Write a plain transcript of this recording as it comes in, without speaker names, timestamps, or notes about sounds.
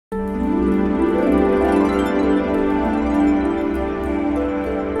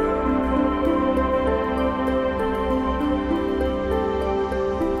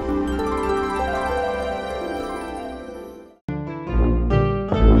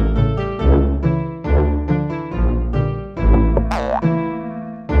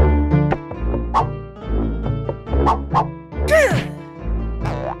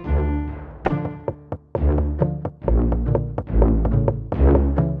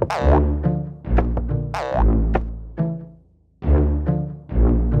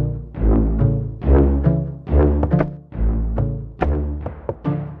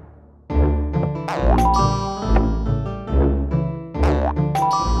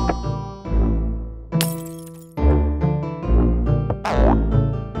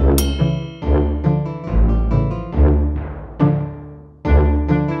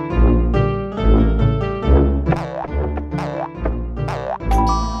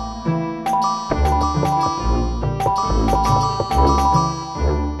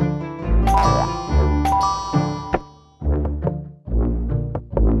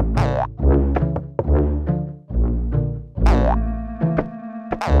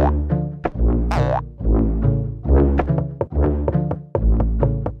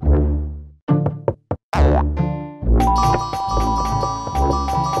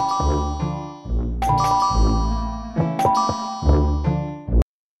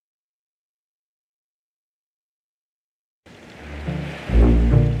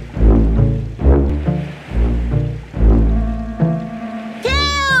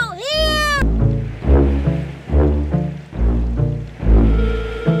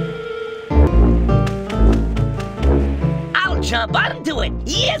Jump onto it!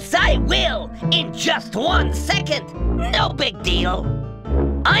 Yes, I will! In just 1 second! No big deal!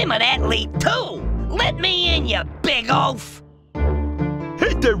 I'm an athlete too! Let me in, you big oaf!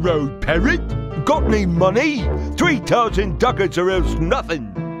 Hit the road, parrot! Got any money? 3,000 ducats or else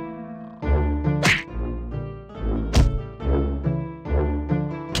nothing!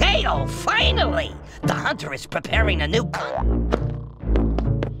 Kao, finally! The hunter is preparing a new gun.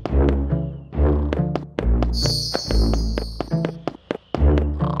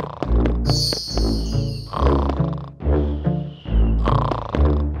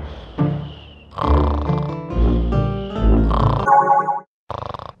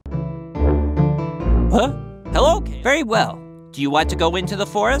 Huh? Hello? Very well. Do you want to go into the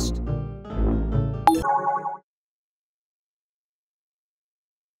forest?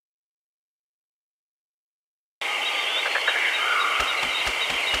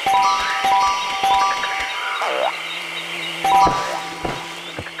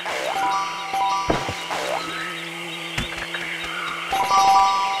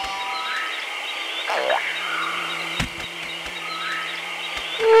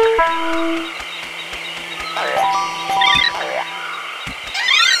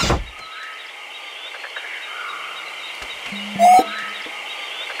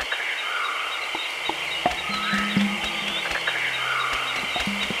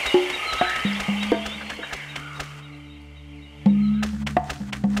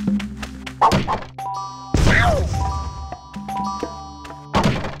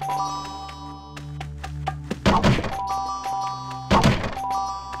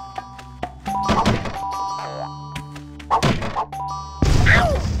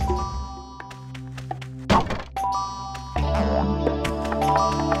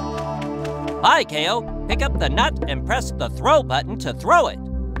 Hi, Kao. Pick up the nut and press the throw button to throw it.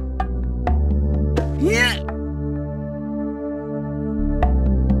 Yeah.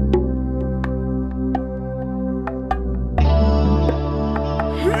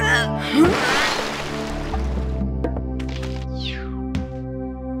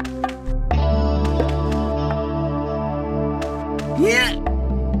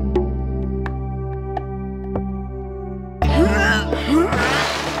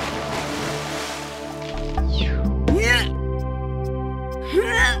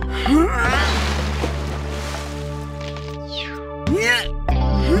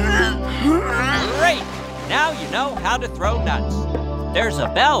 Great! Now you know how to throw nuts. There's a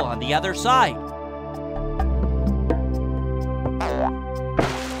bell on the other side.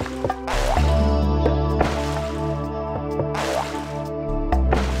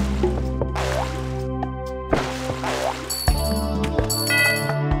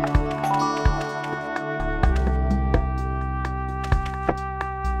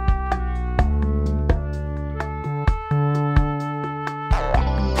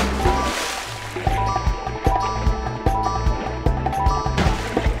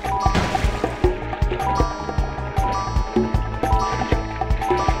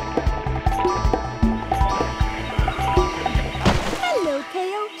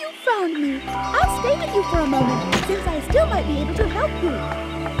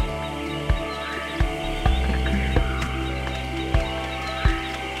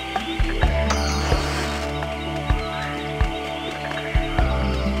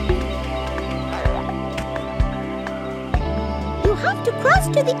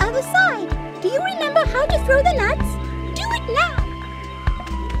 To the other side. Do you remember how to throw the nuts? Do it now!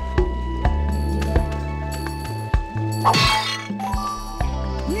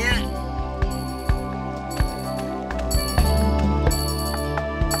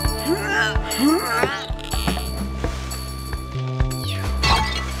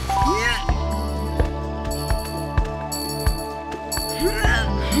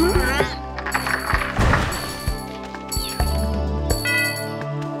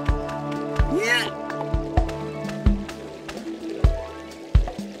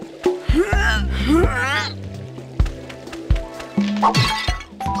 You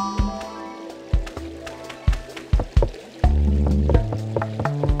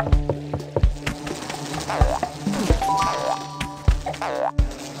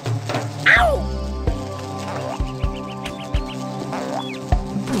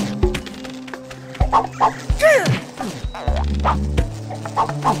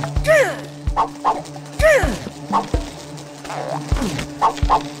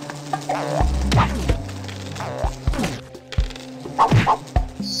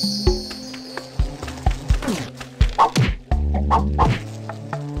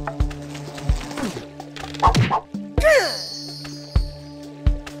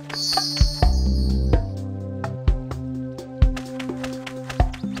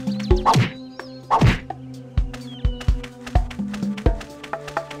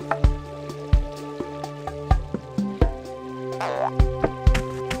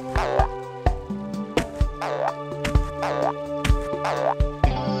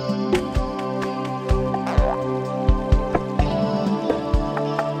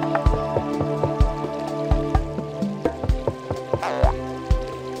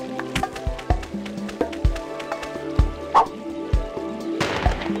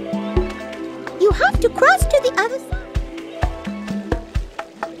have to cross to the other side.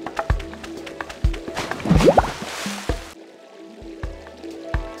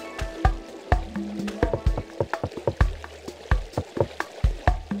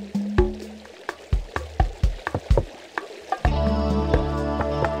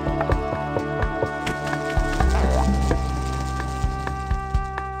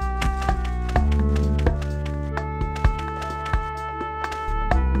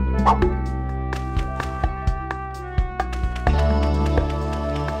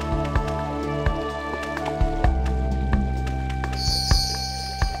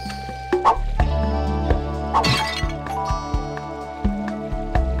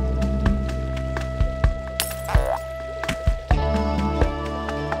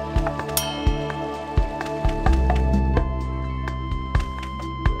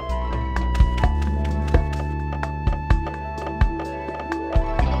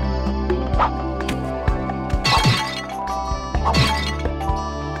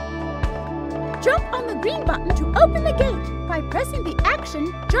 Jump on the green button to open the gate by pressing the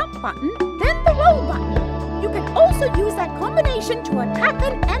action jump button, then the roll button. You can also use that combination to attack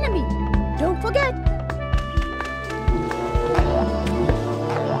an enemy. Don't forget.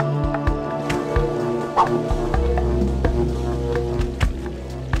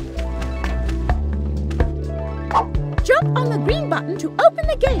 Jump on the green button to open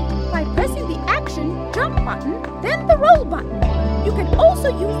the gate by pressing the action jump button, then the roll button. You can also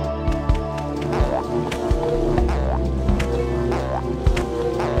use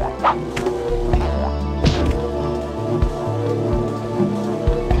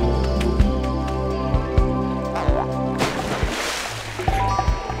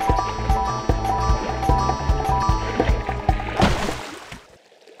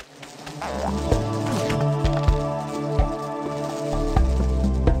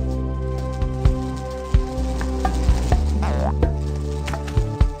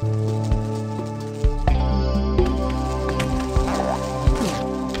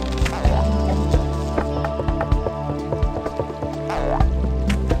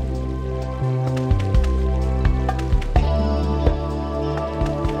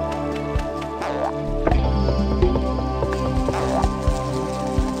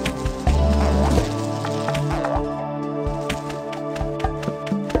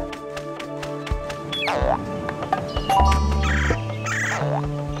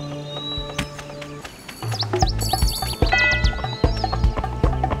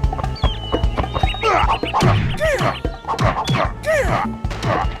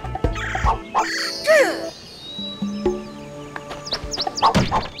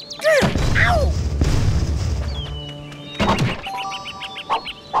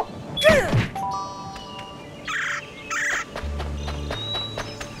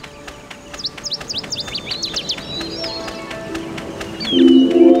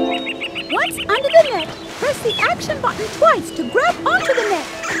twice to grab onto the net.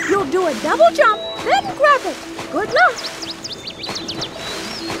 You'll do a double jump, then grab it. Good luck.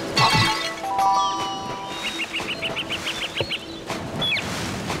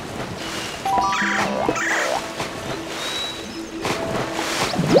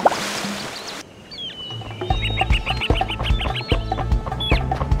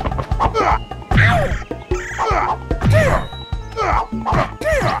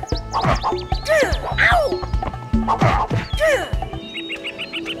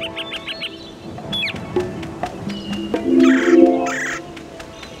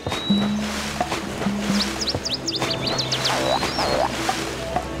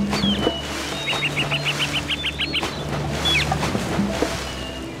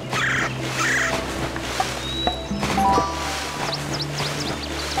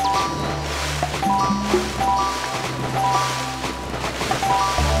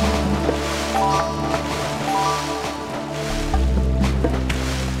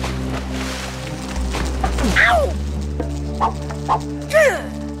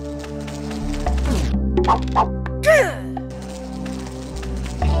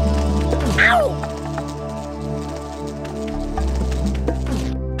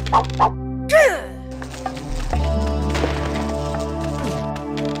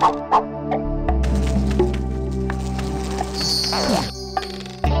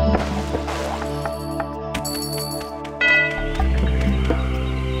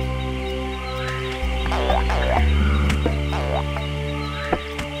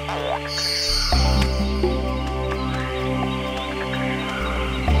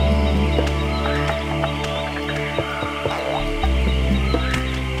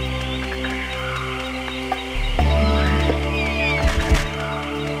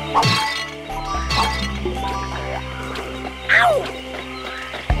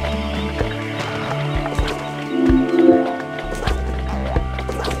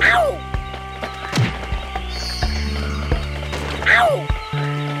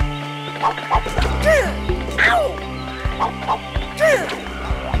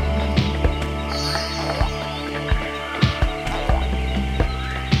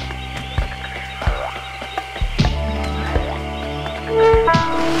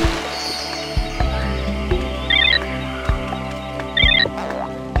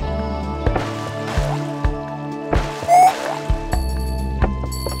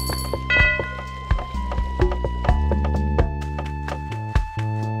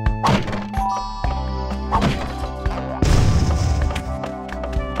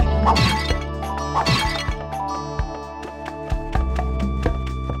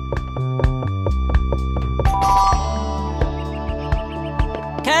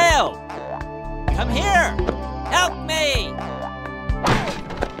 Kao! Come here! Help me!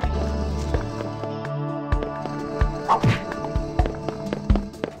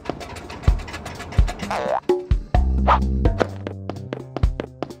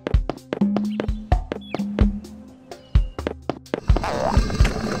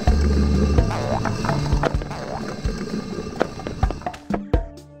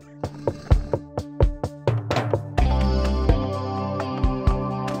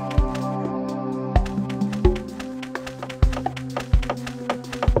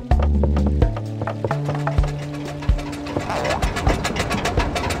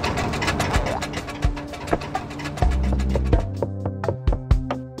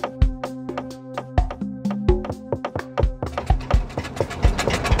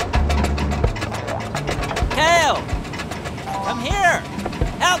 Come here!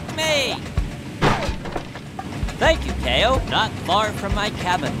 Help me! Thank you, Kao. Not far from my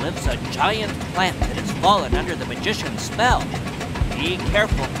cabin lives a giant plant that has fallen under the magician's spell. Be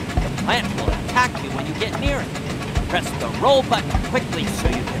careful. The plant will attack you when you get near it. Press the roll button quickly so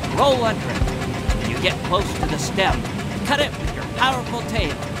you can roll under it. When you get close to the stem, cut it with your powerful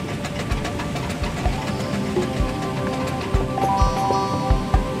tail.